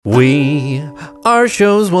We are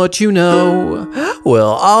shows what you know. We'll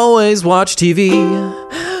always watch TV.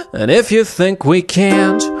 And if you think we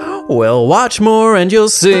can't, we'll watch more and you'll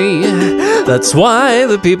see. That's why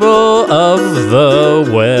the people of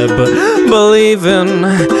the web believe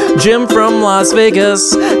in Jim from Las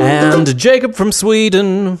Vegas and Jacob from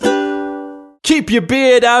Sweden. Keep your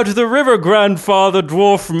beard out of the river, grandfather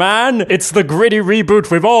dwarf man. It's the gritty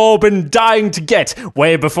reboot we've all been dying to get.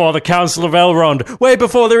 Way before the Council of Elrond. Way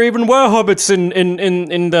before there even were hobbits in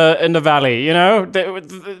the valley, you know?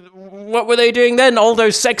 What were they doing then? All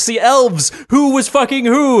those sexy elves. Who was fucking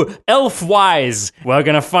who? Elf-wise. We're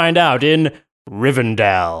gonna find out in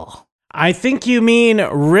Rivendell. I think you mean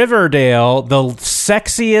Riverdale, the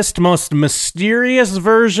sexiest, most mysterious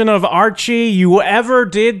version of Archie you ever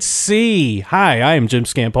did see. Hi, I am Jim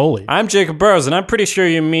Scampoli. I'm Jacob Burrows, and I'm pretty sure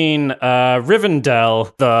you mean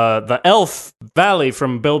Rivendell, the elf valley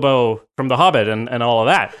from Bilbo, from The Hobbit, and all of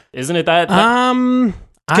that. Isn't it that?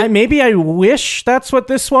 Maybe I wish that's what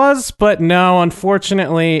this was, but no,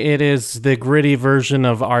 unfortunately, it is the gritty version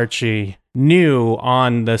of Archie. New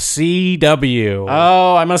on the CW.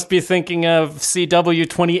 Oh, I must be thinking of CW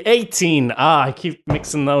 2018. I keep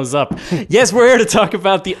mixing those up. Yes, we're here to talk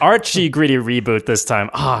about the Archie gritty reboot this time.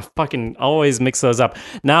 I fucking always mix those up.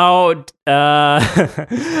 Now, we're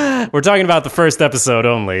talking about the first episode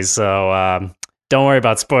only, so don't worry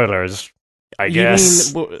about spoilers, I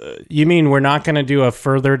guess. You mean we're not going to do a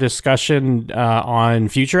further discussion on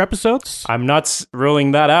future episodes? I'm not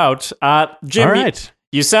ruling that out. Jim, all right.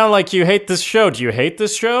 You sound like you hate this show. Do you hate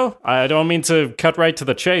this show? I don't mean to cut right to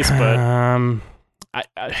the chase, but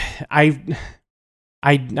I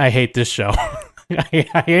hate this show.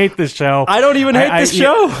 I hate this show. I don't even hate this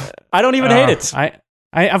show. I don't even hate it.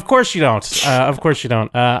 Of course you don't. Of course you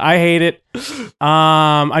don't. I hate it.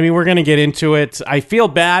 I mean, we're gonna get into it. I feel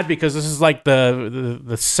bad because this is like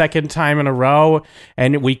the second time in a row,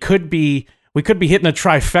 and we could be hitting a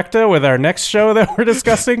trifecta with our next show that we're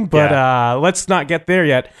discussing, but let's not get there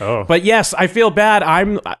yet. Oh. But yes, I feel bad.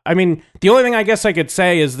 I mean, the only thing I guess I could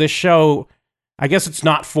say is this show, I guess it's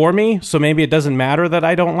not for me, so maybe it doesn't matter that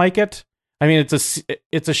I don't like it. I mean,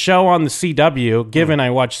 it's a show on the CW, given I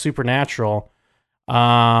watch Supernatural.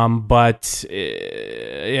 But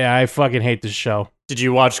yeah, I fucking hate this show. Did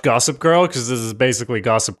you watch Gossip Girl? Because this is basically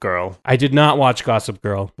Gossip Girl. I did not watch Gossip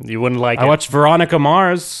Girl. You wouldn't like it. I watched Veronica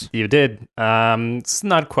Mars. You did. It's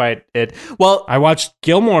not quite it. Well, I watched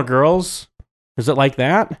Gilmore Girls. Is it like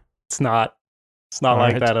that? It's not. It's not All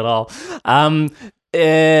like right. that at all.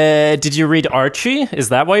 Did you read Archie? Is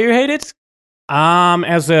that why you hate it?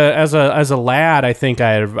 As a lad, I think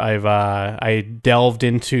I delved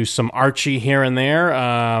into some Archie here and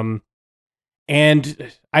there.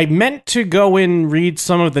 And I meant to go and read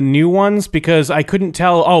some of the new ones because I couldn't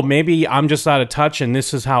tell, maybe I'm just out of touch and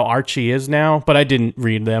this is how Archie is now, but I didn't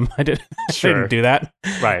read them. I didn't do that.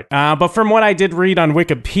 Right. But from what I did read on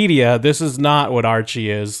Wikipedia, this is not what Archie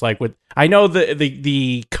is. I know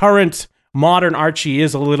the current modern Archie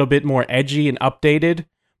is a little bit more edgy and updated,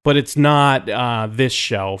 but it's not this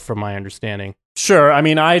show, from my understanding. Sure. I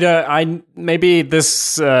mean, I maybe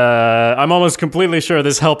this. I'm almost completely sure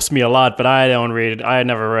this helps me a lot, but I don't read. I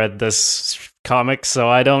never read this comic, so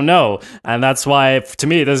I don't know, and that's why to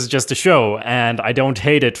me this is just a show, and I don't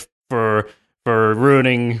hate it for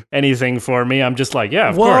ruining anything for me. I'm just like, yeah,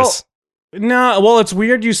 of course. No, well, it's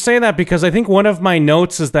weird you say that because I think one of my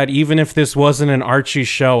notes is that even if this wasn't an Archie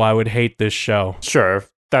show, I would hate this show. Sure.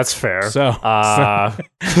 That's fair. So I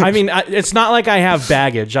mean, it's not like I have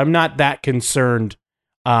baggage. I'm not that concerned.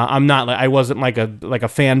 I'm not. I wasn't like a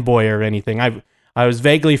fanboy or anything. I was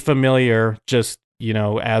vaguely familiar, just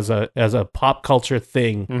as a pop culture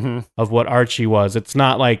thing of what Archie was. It's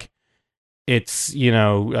not like it's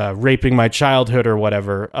raping my childhood or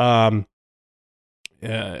whatever.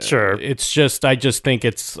 Sure. It's just I just think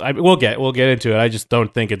it's. We'll get into it. I just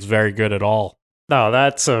don't think it's very good at all. No,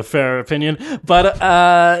 that's a fair opinion. But,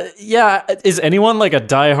 yeah, is anyone like a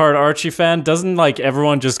diehard Archie fan? Doesn't like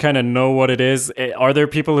everyone just kind of know what it is? Are there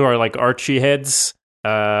people who are like Archie heads,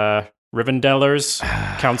 Rivendellers,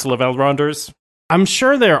 Council of Elronders? I'm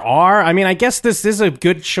sure there are. I mean, I guess this is a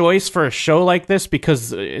good choice for a show like this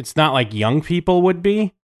because it's not like young people would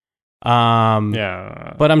be.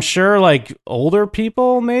 Yeah. But I'm sure like older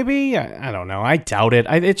people, maybe. I don't know. I doubt it.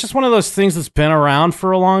 It's just one of those things that's been around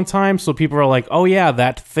for a long time. So people are like, oh yeah,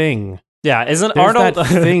 that thing. Yeah. Aren't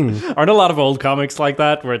a lot of old comics like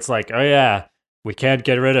that where it's like, oh yeah, we can't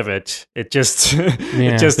get rid of it. It just,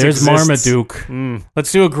 it just there's exists. Marmaduke.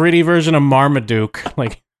 Let's do a gritty version of Marmaduke.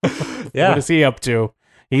 Like, yeah. What is he up to?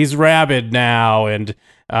 He's rabid now and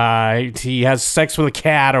he has sex with a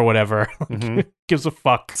cat or whatever. gives a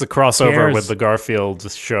fuck? It's a crossover Cares. with the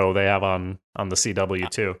Garfield show they have on the CW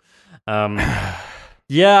too.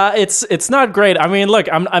 Yeah, it's not great. I mean, look,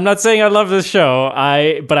 I'm not saying I love this show.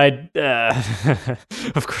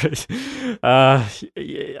 Of course,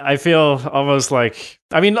 I feel almost like,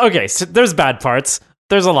 I mean, okay, so there's bad parts.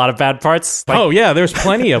 There's a lot of bad parts. Like, Oh yeah, there's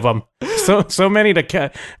plenty of them. So many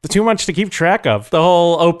too much to keep track of. the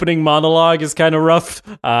whole opening monologue is kind of rough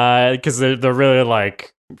because they're really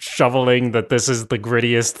like shoveling that this is the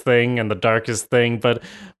grittiest thing and the darkest thing. But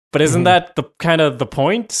isn't that the kind of the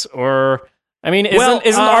point? Or I mean,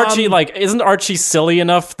 isn't Archie silly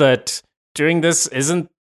enough that doing this isn't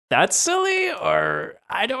that silly? Or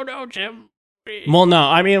I don't know, Jim. Well, no,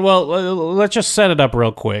 I mean, let's just set it up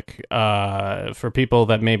real quick for people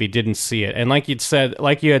that maybe didn't see it. And like you had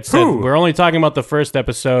said, we're only talking about the first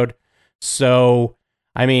episode. So,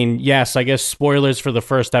 I mean, yes, I guess spoilers for the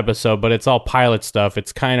first episode, but it's all pilot stuff.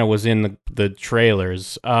 It's kind of was in the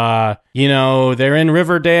trailers. They're in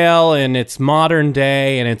Riverdale, and it's modern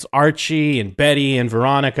day, and it's Archie and Betty and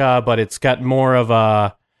Veronica, but it's got more of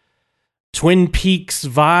a Twin Peaks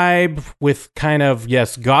vibe with kind of,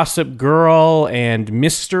 yes, Gossip Girl and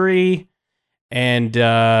mystery. And,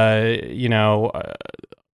 there's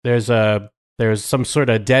some sort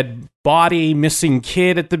of dead body, missing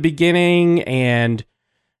kid at the beginning, and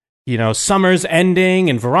summer's ending,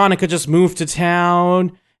 and Veronica just moved to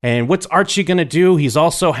town. And what's Archie gonna do? He's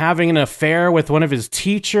also having an affair with one of his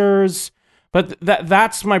teachers. But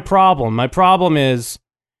that's my problem. My problem is,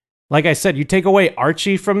 like I said, you take away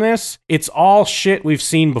Archie from this, it's all shit we've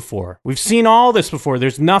seen before. We've seen all this before.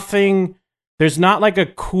 There's not like a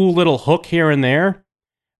cool little hook here and there.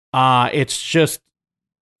 It's just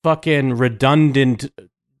fucking redundant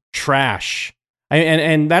trash.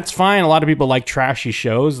 And that's fine. A lot of people like trashy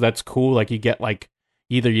shows. That's cool. Like you get like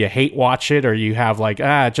either you hate watch it or you have like,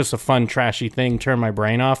 just a fun trashy thing, turn my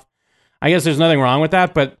brain off. I guess there's nothing wrong with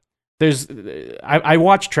that, but I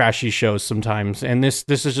watch trashy shows sometimes, and this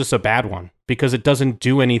is just a bad one because it doesn't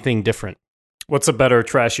do anything different. What's a better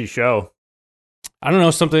trashy show? I don't know,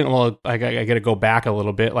 something. Well, I got to go back a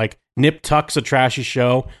little bit. Like Nip Tuck's a trashy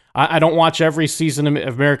show. I don't watch every season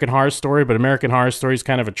of American Horror Story, but American Horror Story is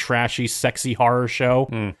kind of a trashy, sexy horror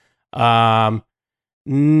show.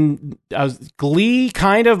 Glee,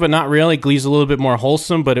 kind of, but not really. Glee's a little bit more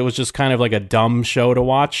wholesome, but it was just kind of like a dumb show to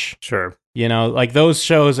watch. Sure. Like those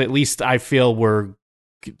shows, at least I feel were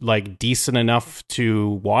like decent enough to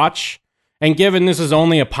watch. And given this is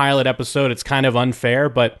only a pilot episode, it's kind of unfair,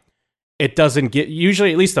 but it doesn't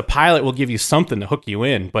usually at least the pilot will give you something to hook you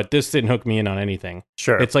in, but this didn't hook me in on anything.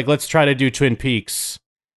 Sure. It's like, let's try to do Twin Peaks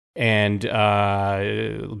and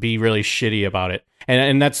be really shitty about it.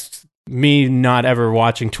 And that's me not ever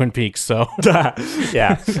watching Twin Peaks, so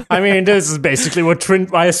yeah. I mean, this is basically what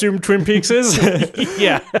I assume Twin Peaks is.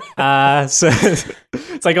 Yeah. So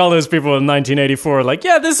it's like all those people in 1984, like,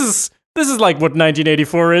 yeah, this is like what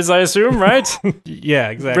 1984 is, I assume, right? Yeah,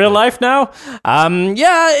 exactly. Real life now.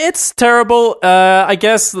 Yeah, it's terrible, I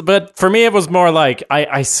guess. But for me, it was more like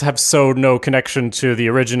I have so no connection to the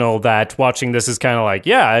original that watching this is kind of like,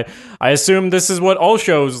 yeah, I assume this is what all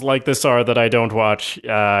shows like this are that I don't watch,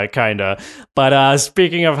 kind of. But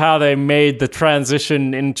speaking of how they made the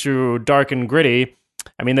transition into dark and gritty,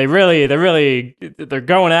 I mean, they're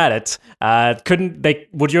going at it.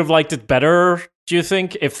 Would you have liked it better, do you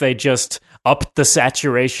think, if they just upped the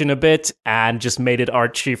saturation a bit and just made it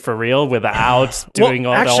Archie for real without doing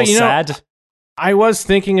all sad? I was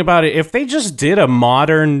thinking about it. If they just did a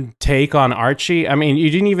modern take on Archie, I mean, you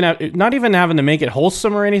didn't even not even having to make it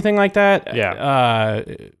wholesome or anything like that. Yeah.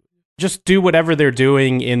 Just do whatever they're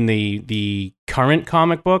doing in the current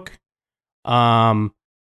comic book. And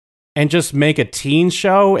just make a teen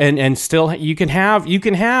show and still you can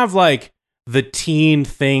have like the teen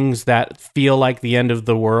things that feel like the end of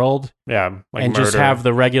the world. Yeah. Like and murder. Just have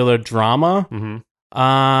the regular drama. Mm-hmm.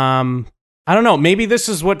 I don't know. Maybe this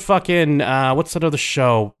is what fucking what's that other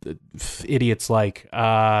show idiots like?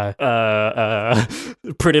 Pretty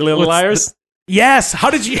Little Liars? Yes. How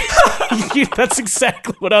did you? That's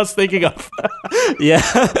exactly what I was thinking of. Yeah,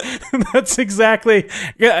 that's exactly.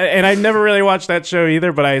 Yeah, and I never really watched that show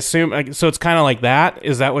either. But I assume so. It's kind of like that.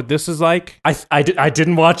 Is that what this is like? I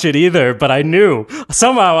didn't watch it either, but I knew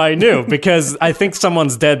somehow I knew because I think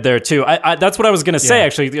someone's dead there too. That's what I was gonna say. Yeah.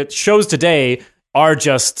 Actually, shows today are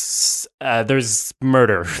just there's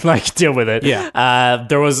murder, like deal with it. Yeah.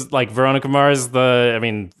 There was like Veronica Mars,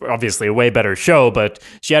 obviously a way better show, but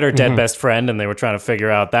she had her dead best friend and they were trying to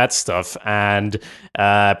figure out that stuff. And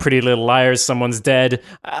Pretty Little Liars, someone's dead.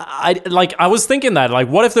 I was thinking that, like,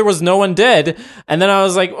 what if there was no one dead? And then I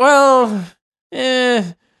was like, well,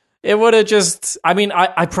 it would have just, I mean,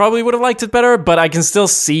 I probably would have liked it better, but I can still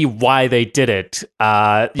see why they did it.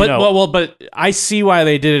 But I see why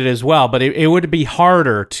they did it as well, but it would be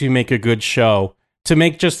harder to make a good show, to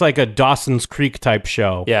make just like a Dawson's Creek type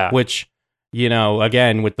show. Yeah. Which,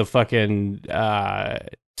 again, with the fucking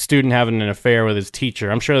student having an affair with his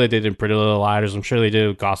teacher. I'm sure they did in Pretty Little Liars. I'm sure they did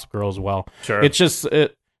with Gossip Girl as well. Sure. It's just,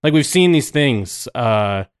 like, we've seen these things.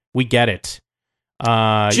 We get it.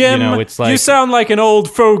 Jim, it's like, you sound like an old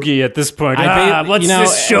fogey at this point. What's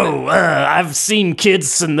this show? I've seen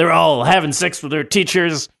kids and they're all having sex with their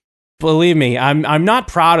teachers. Believe me, I'm not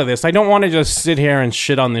proud of this. I don't want to just sit here and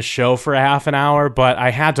shit on this show for a half an hour, but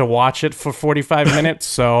I had to watch it for 45 minutes,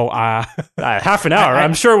 so... half an hour?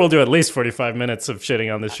 I'm sure we'll do at least 45 minutes of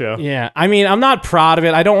shitting on this show. Yeah, I mean, I'm not proud of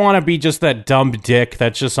it. I don't want to be just that dumb dick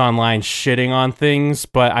that's just online shitting on things,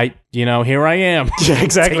 but here I am. Yeah,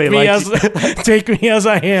 exactly. Take me as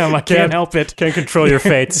I am. I can't help it. Can't control your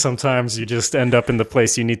fate. Sometimes you just end up in the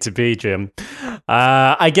place you need to be, Jim.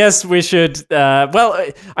 I guess we should...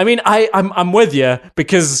 I'm with you,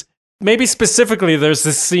 because maybe specifically there's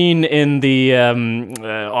this scene in the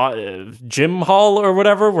gym hall or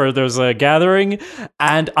whatever where there's a gathering,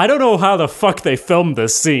 and I don't know how the fuck they filmed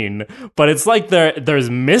this scene, but it's like there's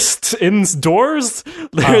mist indoors,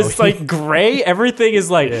 there's like gray, everything is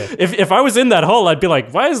like, if I was in that hall, I'd be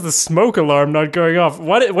like, why is the smoke alarm not going off?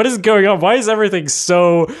 What is going on? Why is everything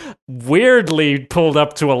so weirdly pulled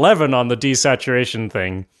up to 11 on the desaturation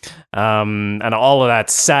thing? And all of that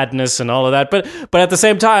sadness and all of that, but at the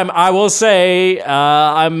same time, I will say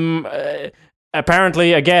I'm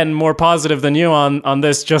apparently again more positive than you on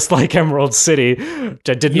this, just like Emerald City, which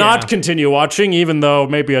I did not continue watching, even though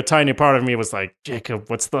maybe a tiny part of me was like, Jacob,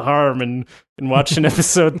 what's the harm in watching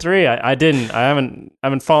episode 3? I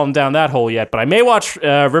haven't fallen down that hole yet, but I may watch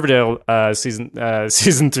Riverdale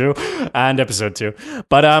season 2 and episode 2.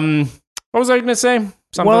 But what was I going to say?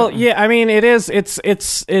 Something. Well, yeah, I mean, it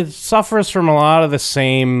suffers from a lot of the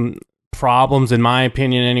same problems, in my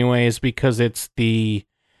opinion, anyways, because it's I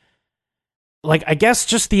guess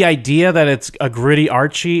just the idea that it's a gritty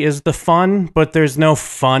Archie is the fun, but there's no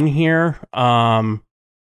fun here. And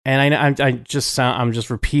I'm just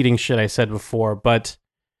repeating shit I said before, but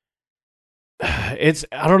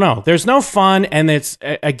I don't know. There's no fun, and it's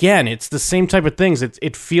the same type of things.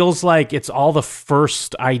 It feels like it's all the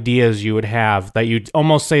first ideas you would have that you'd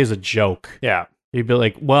almost say is a joke. Yeah. You'd be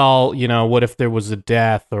like, well, what if there was a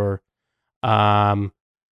death, or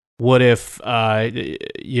what if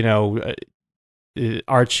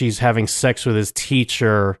Archie's having sex with his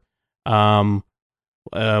teacher?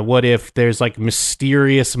 What if there's like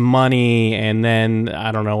mysterious money, and then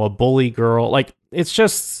I don't know, a bully girl? Like, it's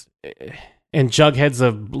just... And Jughead's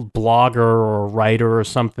a blogger or a writer or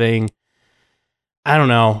something. I don't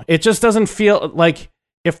know. It just doesn't feel like,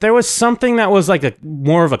 if there was something that was like a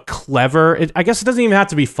more of a clever, I guess it doesn't even have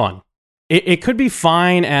to be fun. It could be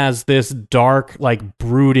fine as this dark, like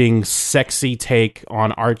brooding, sexy take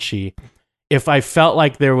on Archie. If I felt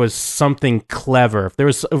like there was something clever, if there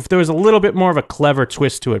was a little bit more of a clever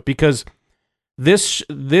twist to it, because this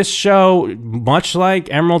show, much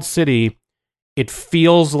like Emerald City, it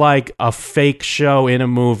feels like a fake show in a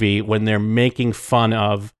movie when they're making fun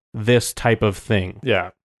of this type of thing.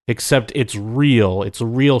 Yeah. Except it's real. It's a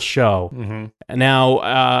real show. Mm-hmm. Now,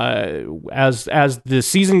 as the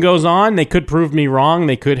season goes on, they could prove me wrong.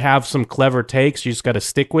 They could have some clever takes. You just got to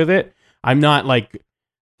stick with it. I'm not like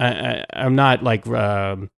an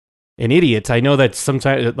idiot. I know that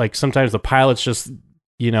sometimes the pilots just,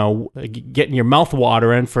 getting your mouth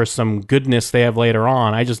watering for some goodness they have later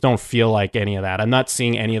on. I just don't feel like any of that. I'm not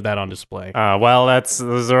seeing any of that on display. Well,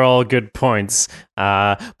 those are all good points.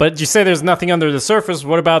 But you say there's nothing under the surface.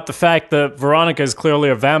 What about the fact that Veronica is clearly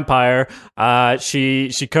a vampire?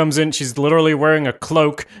 She comes in, she's literally wearing a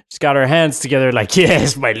cloak. She's got her hands together like,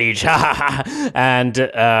 yes, my liege, and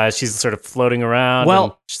she's sort of floating around.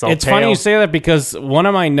 Well, it's pale. funny you say that, because one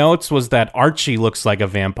of my notes was that Archie looks like a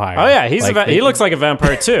vampire. Oh yeah, he looks like a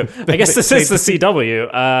vampire too. I guess this is the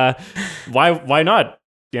CW. Why not?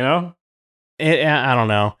 I don't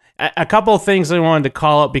know. A couple of things I wanted to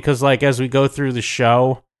call out, because like as we go through the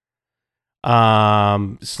show,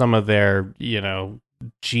 some of their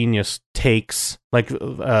genius takes, like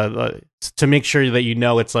to make sure that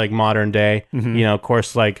it's like modern day. Mm-hmm. Of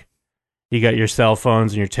course, like you got your cell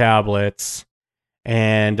phones and your tablets,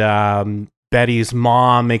 and Betty's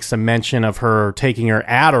mom makes a mention of her taking her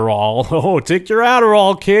Adderall. Oh, take your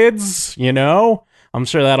Adderall, kids. I'm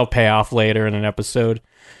sure that'll pay off later in an episode.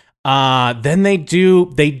 Then they do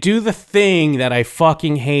the thing that I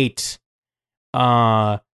fucking hate.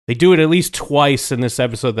 They do it at least twice in this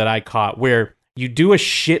episode that I caught, where you do a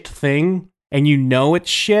shit thing and you know it's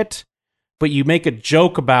shit, but you make a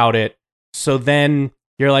joke about it. So then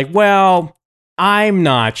you're like, well, I'm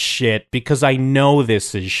not shit because I know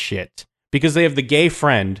this is shit. Because they have the gay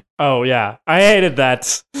friend. Oh, yeah. I hated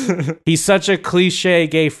that. He's such a cliche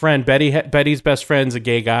gay friend. Betty's best friend's a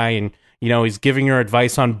gay guy, and, you know, he's giving her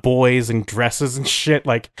advice on boys and dresses and shit.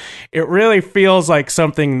 Like, it really feels like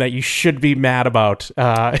something that you should be mad about.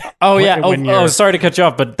 Sorry to cut you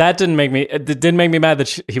off, but it didn't make me mad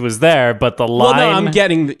that he was there, but the line... Well, no, I'm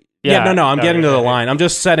getting... I'm getting to the line. I'm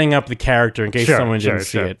just setting up the character in case someone didn't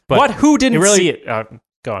see it. But who didn't see it?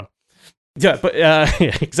 Go on. Yeah, but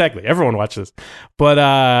exactly. Everyone watches this. But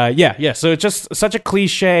so it's just such a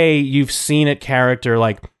cliche, you've seen it character,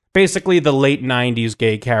 like basically the late 90s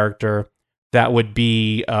gay character that would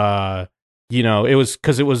be it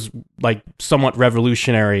was like somewhat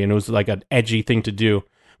revolutionary and it was like an edgy thing to do.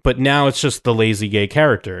 But now it's just the lazy gay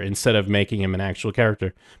character instead of making him an actual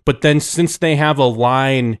character. But then since they have a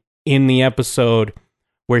line in the episode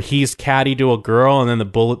where he's catty to a girl and then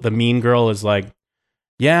the mean girl is like,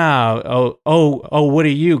 yeah, what are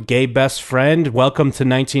you, gay best friend? Welcome to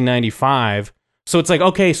 1995. So it's like,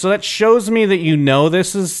 okay, so that shows me that you know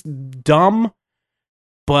this is dumb,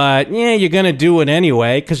 but yeah, you're going to do it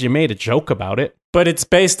anyway because you made a joke about it. But it's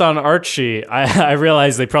based on Archie. I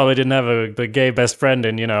realize they probably didn't have the gay best friend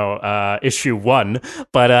in, issue 1.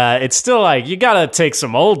 But it's still like, you got to take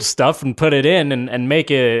some old stuff and put it in and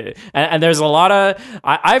make it... And there's a lot of...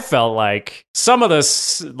 I felt like some of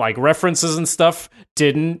this, like, references and stuff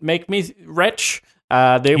didn't make me retch.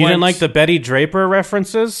 You didn't like the Betty Draper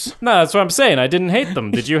references? No, that's what I'm saying. I didn't hate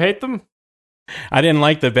them. Did you hate them? I didn't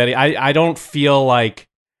like the Betty... I don't feel like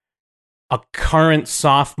a current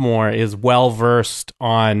sophomore is well-versed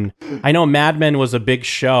on... I know Mad Men was a big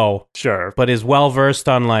show. Sure. But is well-versed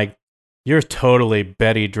on, like, you're totally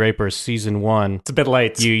Betty Draper season 1. It's a bit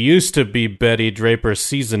late. You used to be Betty Draper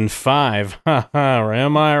season 5.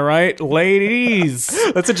 Am I right, ladies?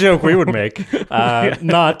 That's a joke we would make.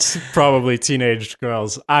 Not probably teenage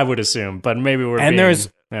girls, I would assume. But maybe we're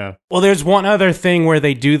there's one other thing where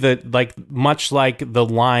they do much like the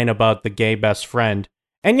line about the gay best friend.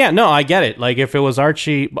 And yeah, no, I get it. Like, if it was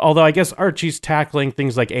Archie, although I guess Archie's tackling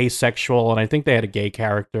things like asexual, and I think they had a gay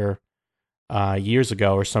character years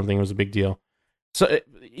ago or something. It was a big deal. So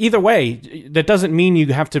either way, that doesn't mean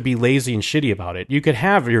you have to be lazy and shitty about it. You could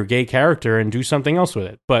have your gay character and do something else with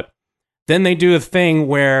it. But then they do a thing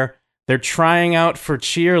where they're trying out for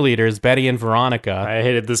cheerleaders, Betty and Veronica. I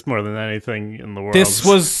hated this more than anything in the world. This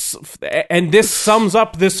sums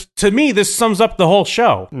up the whole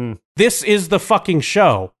show. Mm. This is the fucking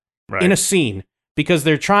show in a scene because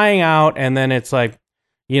they're trying out and then it's like,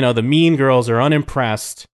 the mean girls are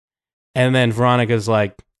unimpressed. And then Veronica's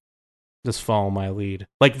like, just follow my lead.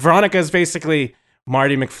 Like, Veronica's basically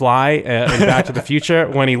Marty McFly in Back to the Future.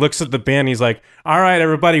 When he looks at the band, he's like, all right,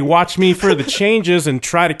 everybody, watch me for the changes and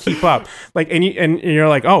try to keep up. Like, and you're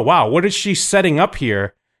like, oh, wow, what is she setting up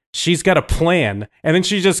here? She's got a plan. And then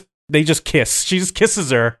they just kiss. She just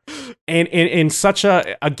kisses her. And in such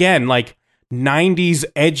a, again, like, 90s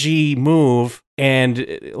edgy move. And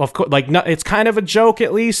of course, like, no, it's kind of a joke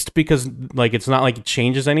at least because, like, it's not like it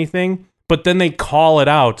changes anything. But then they call it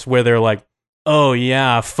out where they're like, oh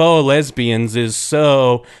yeah, faux lesbians is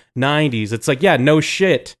so 90s. It's like, yeah, no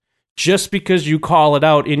shit. Just because you call it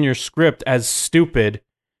out in your script as stupid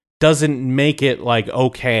doesn't make it like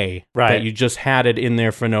okay that you just had it in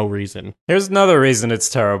there for no reason. Here's another reason it's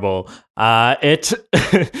terrible. I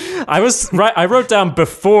wrote down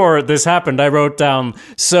before this happened,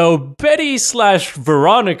 so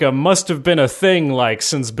Betty/Veronica must have been a thing like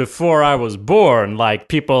since before I was born, like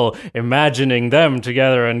people imagining them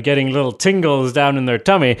together and getting little tingles down in their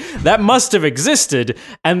tummy. That must have existed.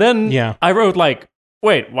 And then I wrote like,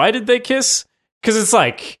 wait, why did they kiss? Because it's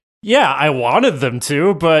like, yeah, I wanted them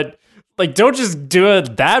to, but like, don't just do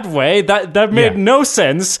it that way. That made no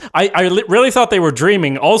sense. I really thought they were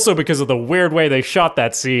dreaming, also because of the weird way they shot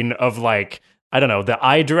that scene of like, I don't know, the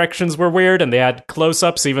eye directions were weird and they had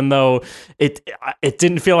close-ups, even though it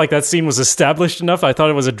didn't feel like that scene was established enough. I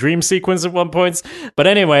thought it was a dream sequence at one point. But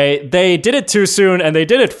anyway, they did it too soon and they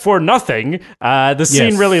did it for nothing. The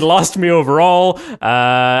scene really lost me overall.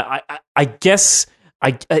 I guess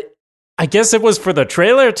it was for the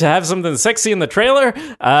trailer to have something sexy in the trailer,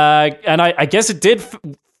 and I guess it did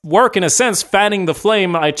work in a sense, fanning the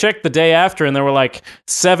flame. I checked the day after, and there were like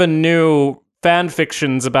 7 new fan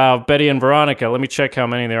fictions about Betty and Veronica. Let me check how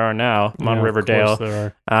many there are now. I'm on Riverdale. Of course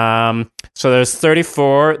there are. So there's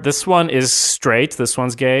 34. This one is straight. This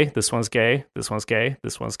one's gay. This one's gay. This one's gay.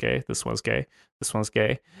 This one's gay. This one's gay. This one's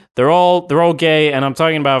gay. They're all gay, and I'm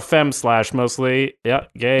talking about femme slash mostly. Yeah,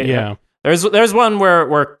 gay. Yeah. There's one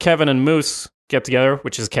where Kevin and Moose get together,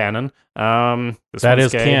 which is canon. That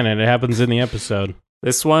is gay. canon. It happens in the episode.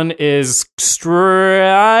 This one is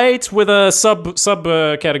straight with a sub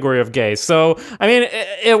category of gay. So, I mean,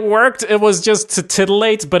 it worked. It was just to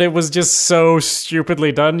titillate, but it was just so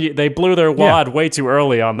stupidly done. They blew their wad way too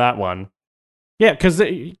early on that one. Yeah, because,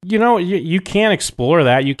 you can explore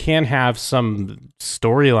that. You can have some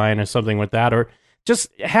storyline or something with that, or just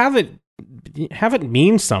have it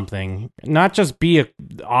mean something, not just be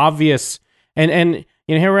obvious. And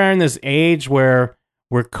here we are in this age where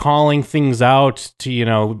we're calling things out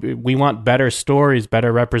to, we want better stories,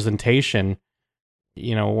 better representation.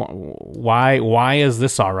 Why is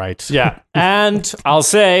this all right? Yeah. And I'll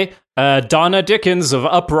say, Donna Dickens of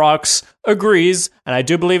Uprocks agrees, and I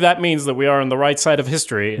do believe that means that we are on the right side of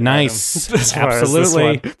history. Nice.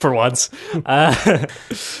 Absolutely. For once.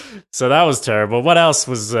 So that was terrible. What else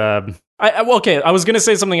was... I was going to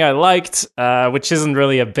say something I liked, which isn't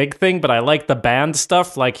really a big thing, but I like the band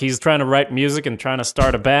stuff. Like, he's trying to write music and trying to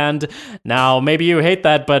start a band. Now, maybe you hate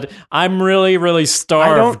that, but I'm really, really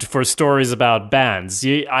starved for stories about bands.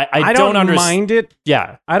 I don't mind it.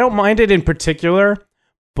 Yeah. I don't mind it in particular,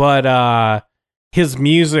 but his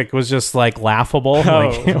music was just, laughable.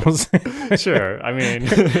 Oh. It was Sure. I mean...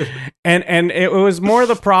 and it was more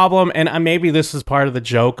the problem, and maybe this is part of the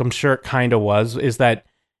joke, I'm sure it kind of was, is that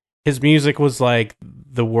his music was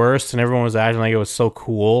the worst, and everyone was acting like it was so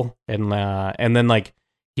cool, and then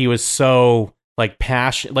he was so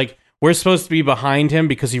passionate. We're supposed to be behind him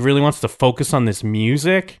because he really wants to focus on this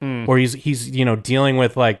music, or he's dealing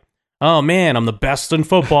with oh man, I'm the best in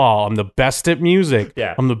football, I'm the best at music,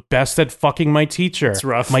 I'm the best at fucking my teacher. It's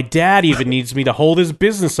rough. My dad even needs me to hold his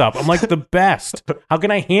business up. I'm the best. How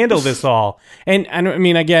can I handle this all? And I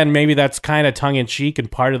mean, again, maybe that's kind of tongue in cheek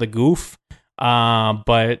and part of the goof.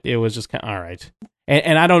 But it was just kind of all right.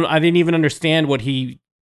 And I didn't even understand what he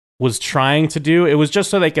was trying to do. It was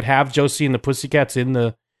just so they could have Josie and the Pussycats in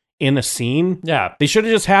the scene. Yeah. They should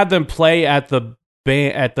have just had them play at the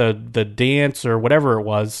dance or whatever it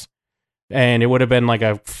was. And it would have been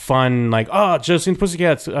a fun, Josie and the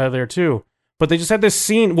Pussycats are there too. But they just had this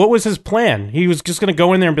scene. What was his plan? He was just going to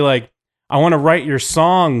go in there and be like, I want to write your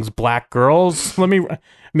songs, black girls.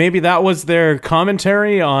 Maybe that was their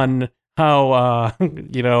commentary on how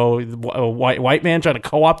a white man trying to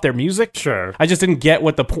co-opt their music. Sure. I just didn't get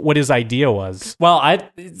what his idea was. Well,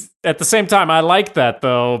 at the same time, I liked that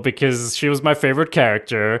though, because she was my favorite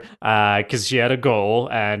character, because she had a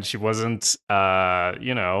goal and she wasn't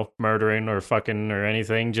murdering or fucking or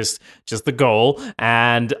anything, just the goal.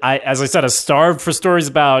 And as I said, I starved for stories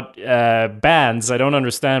about bands. I don't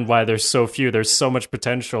understand why there's so few. There's so much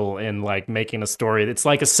potential in making a story. It's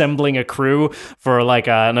like assembling a crew for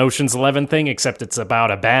an Ocean's 11 thing, except it's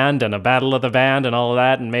about a band and a battle of the band and all of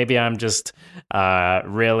that. And maybe I'm just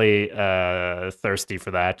really thirsty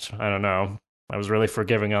for that. I don't know. I was really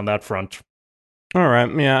forgiving on that front. All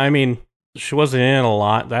right. Yeah, I mean, she wasn't in a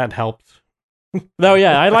lot. That helped. No,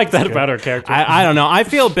 yeah, I like that about her character. I don't know. I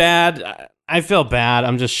feel bad.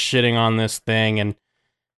 I'm just shitting on this thing, and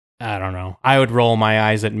I don't know. I would roll my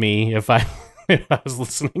eyes at me if I was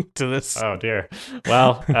listening to this. Oh, dear.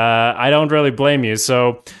 Well, I don't really blame you.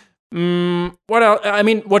 So... what else? I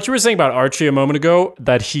mean, what you were saying about Archie a moment ago,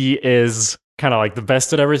 that he is kind of the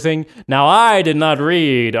best at everything. Now, I did not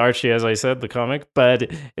read Archie, as I said, the comic, but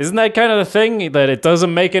isn't that kind of the thing, that it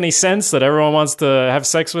doesn't make any sense that everyone wants to have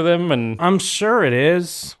sex with him? And I'm sure it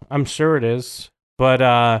is.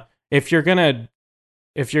 But if you're gonna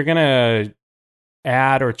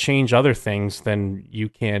add or change other things, then you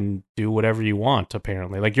can do whatever you want.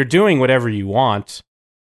 Apparently, you're doing whatever you want.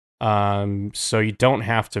 So you don't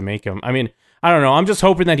have to make him. I mean, I don't know. I'm just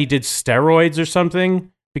hoping that he did steroids or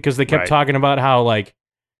something, because they kept talking about how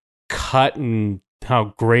cut and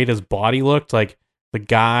how great his body looked. The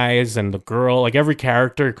guys and the girl, every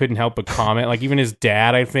character couldn't help but comment. Even his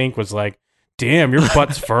dad, I think, was damn, your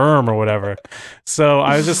butt's firm or whatever. So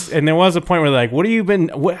I was just, and there was a point where what have you been,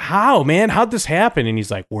 how, man, how'd this happen? And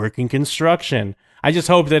he's working construction. I just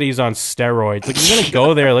hope that he's on steroids. You're going to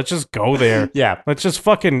go there. Let's just go there. Yeah. Let's just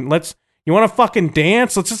you want to fucking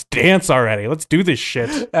dance? Let's just dance already. Let's do this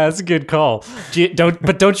shit. That's a good call.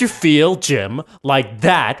 Don't you feel, Jim,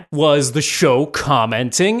 that was the show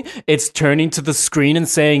commenting? It's turning to the screen and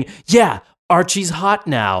saying, yeah, Archie's hot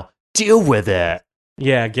now. Deal with it.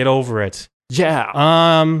 Yeah, get over it.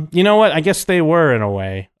 Yeah. You know what? I guess they were in a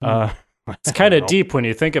way. I It's kind of deep when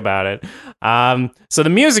you think about it. So the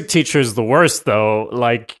music teacher is the worst, though.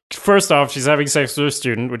 Like, first off, she's having sex with her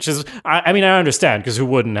student, which is, I mean, I understand, because who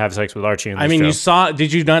wouldn't have sex with Archie in this show?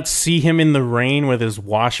 Did you not see him in the rain with his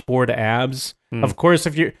washboard abs? Of course,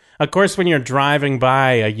 when you're driving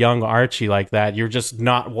by a young Archie like that, you're just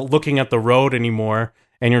not looking at the road anymore.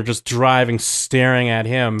 And you're just driving, staring at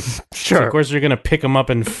him. Sure. So of course, you're going to pick him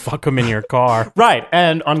up and fuck him in your car. Right.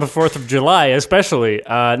 And on the 4th of July, especially.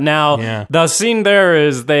 The scene there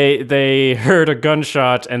is they heard a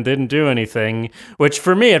gunshot and didn't do anything, which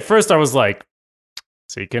for me, at first, I was like,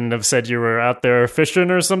 so you couldn't have said you were out there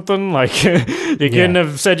fishing or something? Like, you couldn't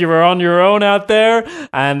have said you were on your own out there?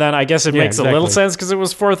 And then I guess it makes a little sense because it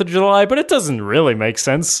was 4th of July, but it doesn't really make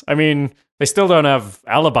sense. I mean, they still don't have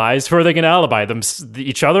alibis. Who are they going to alibi?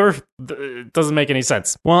 Each other? It doesn't make any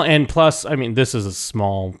sense. Well, and plus, I mean, this is a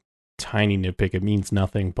small, tiny nitpick. It means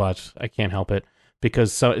nothing, but I can't help it.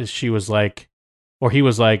 Because she was like, or he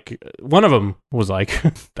was like, one of them was like,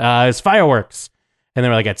 it's fireworks. And they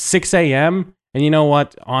were like at 6 a.m., and you know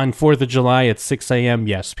what? On 4th of July at 6 a.m.,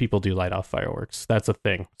 yes, people do light off fireworks. That's a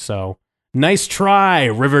thing. So, nice try,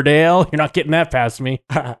 Riverdale. You're not getting that past me.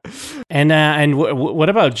 And what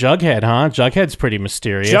about Jughead, huh? Jughead's pretty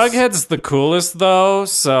mysterious. Jughead's the coolest, though,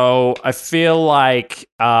 so I feel like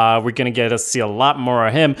we're going to get to see a lot more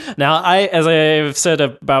of him. Now, as I've said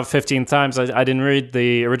about 15 times, I didn't read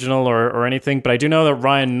the original or anything, but I do know that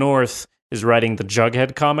Ryan North is writing the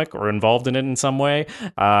Jughead comic or involved in it in some way.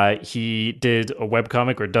 He did a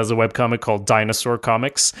webcomic or does a webcomic called Dinosaur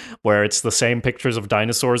Comics, where it's the same pictures of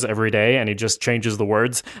dinosaurs every day and he just changes the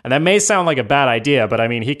words. And that may sound like a bad idea, but I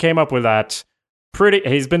mean, he came up with that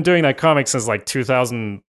he's been doing that comic since like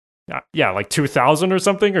 2000 or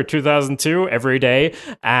something, or 2002, every day,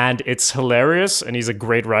 and it's hilarious, and he's a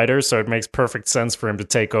great writer, so it makes perfect sense for him to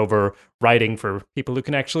take over writing for people who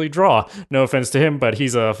can actually draw. No offense to him, but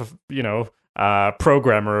he's a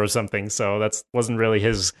programmer or something, so that wasn't really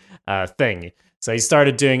his thing. So he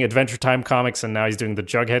started doing Adventure Time comics, and now he's doing the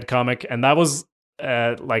Jughead comic, and that was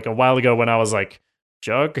like a while ago when I was like,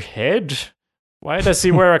 Jughead? Why does he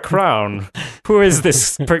wear a crown? Who is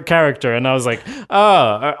this character? And I was like,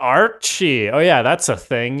 Archie. Oh, yeah, that's a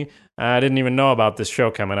thing. I didn't even know about this show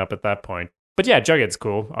coming up at that point. But yeah, Jughead's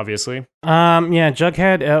cool, obviously. Yeah,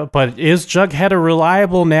 Jughead. But is Jughead a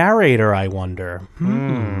reliable narrator, I wonder?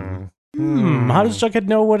 How does Jughead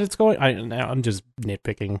know what it's going? I'm just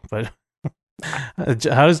nitpicking, but how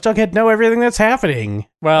does Jughead know everything that's happening?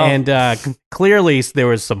 Well, and clearly there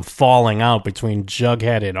was some falling out between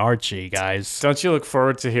Jughead and Archie, guys. Don't you look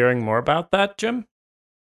forward to hearing more about that, Jim?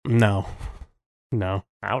 No.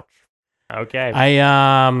 Ouch. Okay.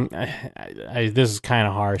 I this is kind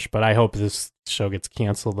of harsh, but I hope this show gets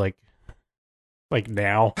canceled like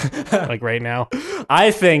now, like right now.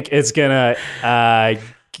 I think it's gonna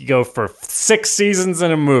go for 6 seasons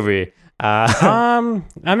in a movie.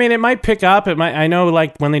 I mean, it might pick up. It might. I know,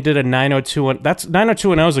 like when they did a 90210, that's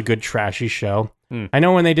 90210 is a good trashy show. I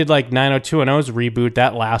know when they did like 90210's reboot,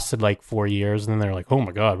 that lasted like 4 years, and then they're like, oh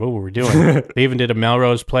my god, what were we doing? They even did a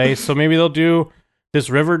Melrose Place, so maybe they'll do this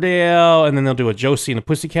Riverdale, and then they'll do a Josie and the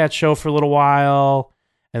Pussycat show for a little while,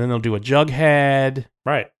 and then they'll do a Jughead.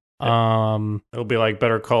 Right. It'll be like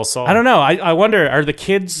Better Call Saul. I don't know. I wonder, are the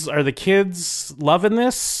kids loving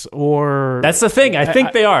this, or that's the thing. I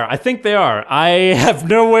think they are. I have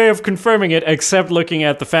no way of confirming it except looking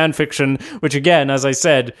at the fan fiction, which again, as I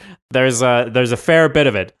said, there's a fair bit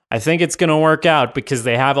of it. I think it's going to work out because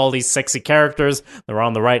they have all these sexy characters. They're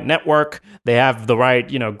on the right network. They have the right,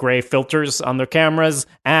 gray filters on their cameras.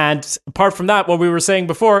 And apart from that, what we were saying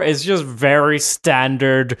before is just very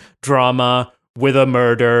standard drama with a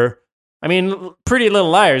murder. I mean, Pretty Little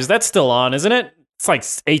Liars, that's still on, isn't it? It's like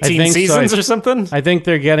 18 seasons or something. I think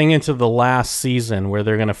they're getting into the last season where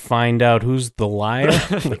they're going to find out who's the liar.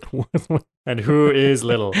 And who is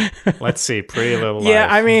Little. Let's see, Pretty Little Liars. Yeah,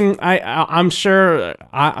 I mean, I'm sure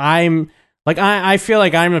I feel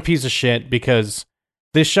like I'm a piece of shit because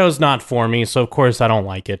this show's not for me, so of course I don't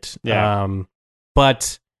like it. Yeah.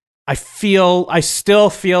 But I still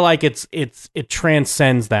feel like it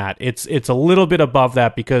transcends that. It's a little bit above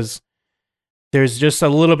that because there's just a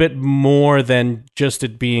little bit more than just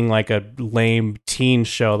it being like a lame teen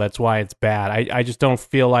show. That's why it's bad. I just don't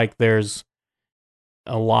feel like there's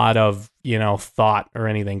a lot of, thought or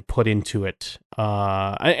anything put into it.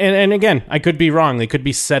 And again, I could be wrong. They could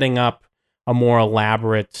be setting up a more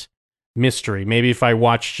elaborate mystery. Maybe if I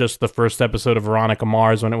watched just the first episode of Veronica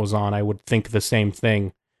Mars when it was on, I would think the same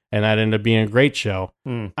thing. And that ended up being a great show.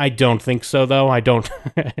 I don't think so, though. I don't.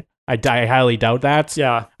 I highly doubt that.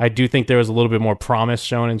 Yeah. I do think there was a little bit more promise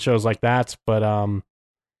shown in shows like that. But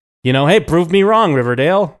hey, prove me wrong,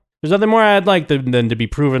 Riverdale. There's nothing more I'd like than to be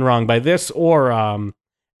proven wrong by this or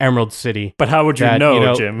Emerald City. But how would you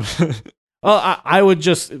know, Jim? Well, I would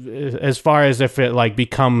just, as far as if it like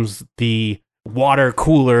becomes the water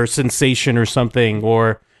cooler sensation or something,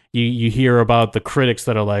 or you hear about the critics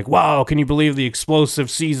that are like, wow, can you believe the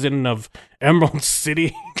explosive season of Emerald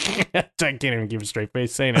City? I can't even give a straight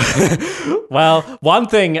face saying it. Well, one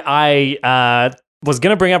thing I was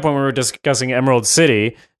going to bring up when we were discussing Emerald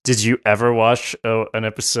City, did you ever watch an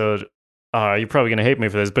episode? You're probably going to hate me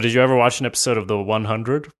for this, but did you ever watch an episode of The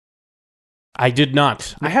 100? I did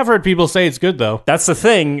not. I have heard people say it's good, though. That's the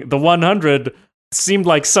thing. The 100 seemed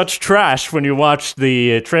like such trash when you watched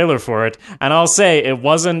the trailer for it. And I'll say it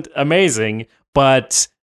wasn't amazing, but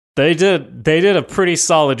they did a pretty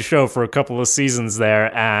solid show for a couple of seasons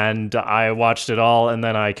there, and I watched it all, and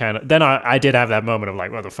then I did have that moment of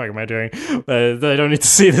like, what the fuck am I doing? I don't need to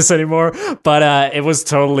see this anymore. But it was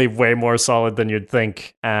totally way more solid than you'd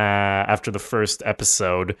think after the first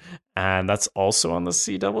episode, and that's also on the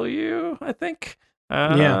CW, I think.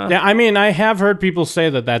 Yeah. I mean, I have heard people say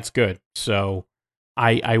that that's good, so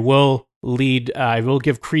I will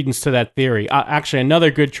give credence to that theory. Actually,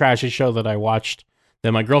 another good trashy show that I watched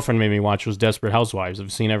that my girlfriend made me watch was Desperate Housewives.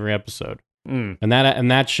 I've seen every episode. And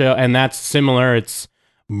that show, and that's similar. It's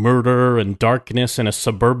murder and darkness in a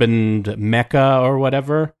suburban Mecca or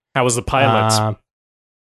whatever. How was the pilot?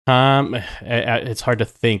 It's hard to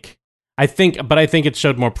think. I think it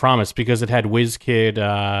showed more promise because it had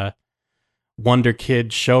WizKid, Wonder Kid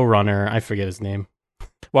showrunner. I forget his name.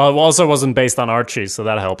 Well, it also wasn't based on Archie, so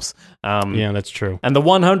that helps. Yeah, that's true. And the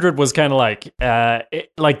 100 was kind of like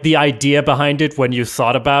the idea behind it when you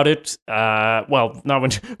thought about it. Well, not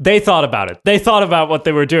when they thought about it. They thought about what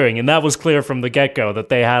they were doing, and that was clear from the get-go that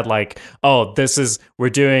they had like, oh, we're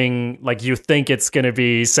doing like you think it's going to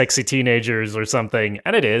be sexy teenagers or something,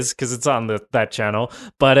 and it is because it's on that channel.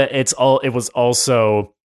 But it was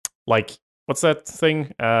also like, what's that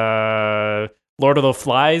thing? Lord of the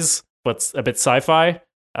Flies, but a bit sci-fi.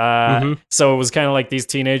 So it was kind of like these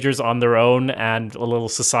teenagers on their own and a little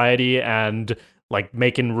society and like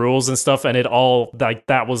making rules and stuff, and it all like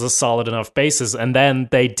that was a solid enough basis. And then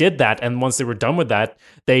they did that, and once they were done with that,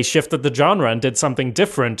 they shifted the genre and did something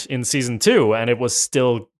different in season 2, and it was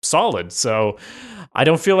still solid. So I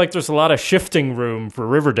don't feel like there's a lot of shifting room for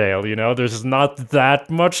Riverdale, there's not that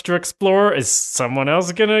much to explore. Is someone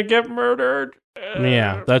else gonna get murdered?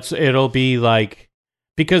 Yeah, it'll be like,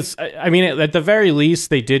 because, I mean, at the very least,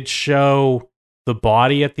 they did show the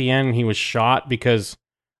body at the end. He was shot, because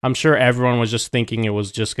I'm sure everyone was just thinking it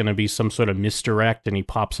was just going to be some sort of misdirect and he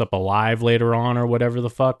pops up alive later on or whatever the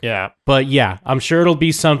fuck. Yeah. But yeah, I'm sure it'll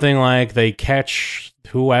be something like they catch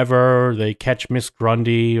whoever, they catch Miss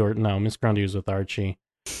Grundy, or no, Miss Grundy was with Archie.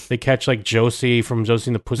 They catch like Josie from Josie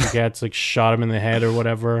and the Pussycats, like shot him in the head or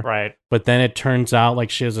whatever. Right. But then it turns out like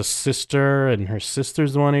she has a sister, and her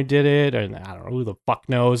sister's the one who did it. And I don't know, who the fuck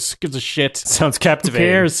knows? Gives a shit. Sounds captivating.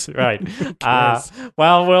 Who cares? Right. Who cares?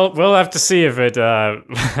 Well, we'll have to see if it.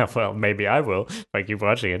 Well, maybe I will if I keep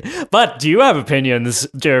watching it. But do you have opinions,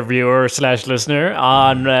 dear viewer / listener,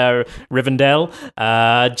 on Rivendell?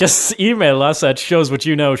 Just email us at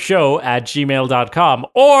showswhatyouknowshow@gmail.com,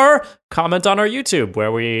 or comment on our YouTube,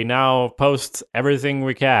 where we now post everything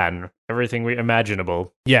we can, everything we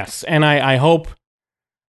imaginable. Yes, and I hope,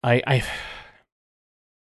 I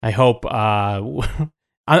hope,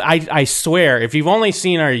 I swear, if you've only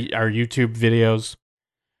seen our YouTube videos,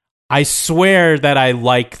 I swear that I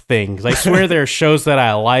like things. I swear there are shows that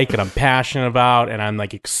I like and I'm passionate about and I'm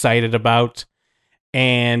like excited about.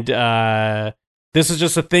 And this is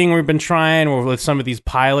just a thing we've been trying with some of these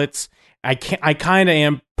pilots. I kind of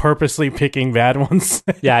am purposely picking bad ones.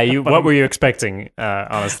 Yeah, what were you expecting,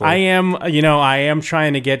 honestly? I am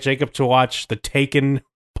trying to get Jacob to watch the Taken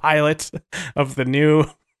pilot of the new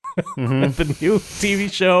the new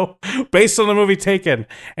TV show based on the movie Taken,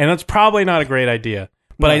 and that's probably not a great idea.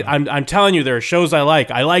 But I'm telling you, there are shows I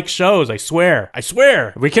like. I like shows. I swear.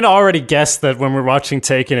 We can already guess that when we're watching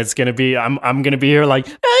Taken, it's gonna be. I'm gonna be here like,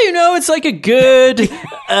 it's like a good.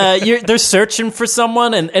 They're searching for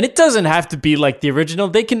someone, and it doesn't have to be like the original.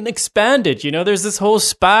 They can expand it. There's this whole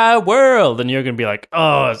spy world, and you're gonna be like,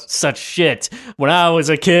 oh, such shit. When I was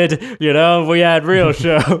a kid, we had real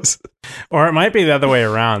shows. Or it might be the other way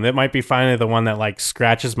around. It might be finally the one that like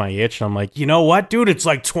scratches my itch. And I'm like, you know what, dude? It's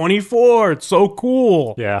like 24. It's so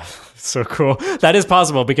cool. Yeah, so cool. That is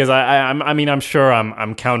possible, because I'm sure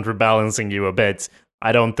I'm counterbalancing you a bit.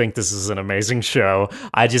 I don't think this is an amazing show.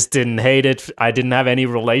 I just didn't hate it. I didn't have any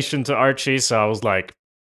relation to Archie, so I was like,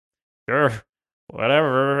 sure,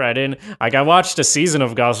 whatever. I watched a season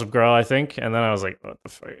of Gossip Girl, I think, and then I was like, what the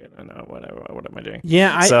fuck? I don't know, whatever. What am I doing?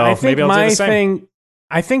 Yeah, I think maybe I'll do the same. thing.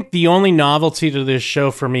 I think the only novelty to this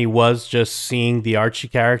show for me was just seeing the Archie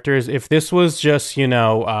characters. If this was just,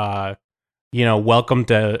 welcome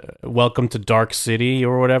to Dark City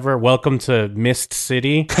or whatever, welcome to Mist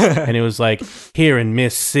City, and it was like, here in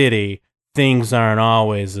Mist City, things aren't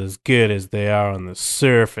always as good as they are on the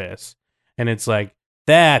surface. And it's like,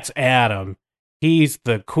 that's Adam. He's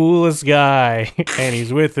the coolest guy, and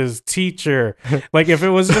he's with his teacher. Like, if it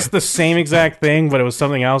was just the same exact thing, but it was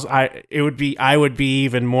something else, I would be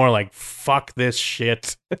even more like, fuck this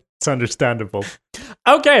shit. It's understandable.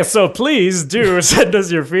 Okay, so please do send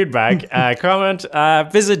us your feedback. Comment.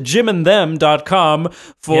 Visit jimandthem.com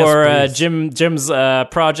for Yes, Jim's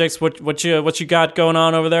projects. What you got going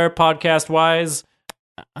on over there, podcast wise?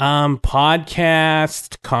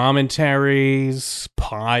 Podcast commentaries,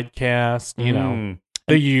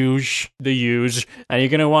 the huge. And you're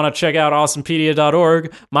going to want to check out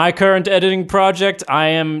awesomepedia.org. My current editing project, I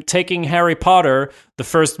am taking Harry Potter, the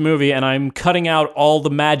first movie, and I'm cutting out all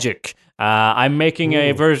the magic. I'm making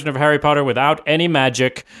a version of Harry Potter without any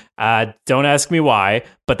magic. Don't ask me why,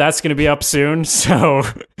 but that's going to be up soon, so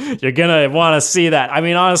you're going to want to see that. I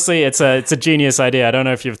mean, honestly, it's a genius idea. I don't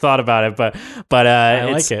know if you've thought about it, but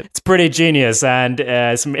I like it. It's pretty genius,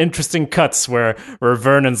 and some interesting cuts where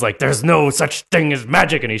Vernon's like, there's no such thing as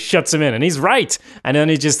magic, and he shuts him in, and he's right. And then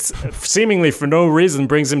he just, seemingly for no reason,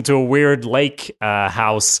 brings him to a weird lake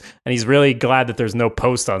house, and he's really glad that there's no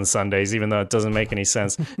post on Sundays, even though it doesn't make any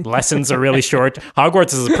sense. Lessons are really short.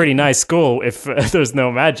 Hogwarts is a pretty nice school if there's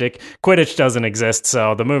no magic. Quidditch doesn't exist,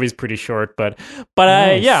 so the movie's pretty short, but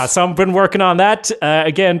Nice. yeah, so I've been working on that.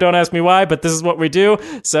 Again, don't ask me why, but this is what we do.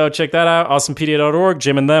 So check that out, awesomepedia.org,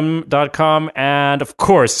 jimandthem.com, and of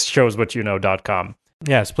course, showswhatyouknow.com.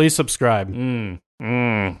 Yes, please subscribe.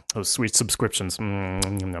 Those sweet subscriptions. Nom,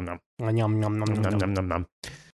 nom, nom. Yum, yum, yum, yum, Nom, yum. nom, nom, nom.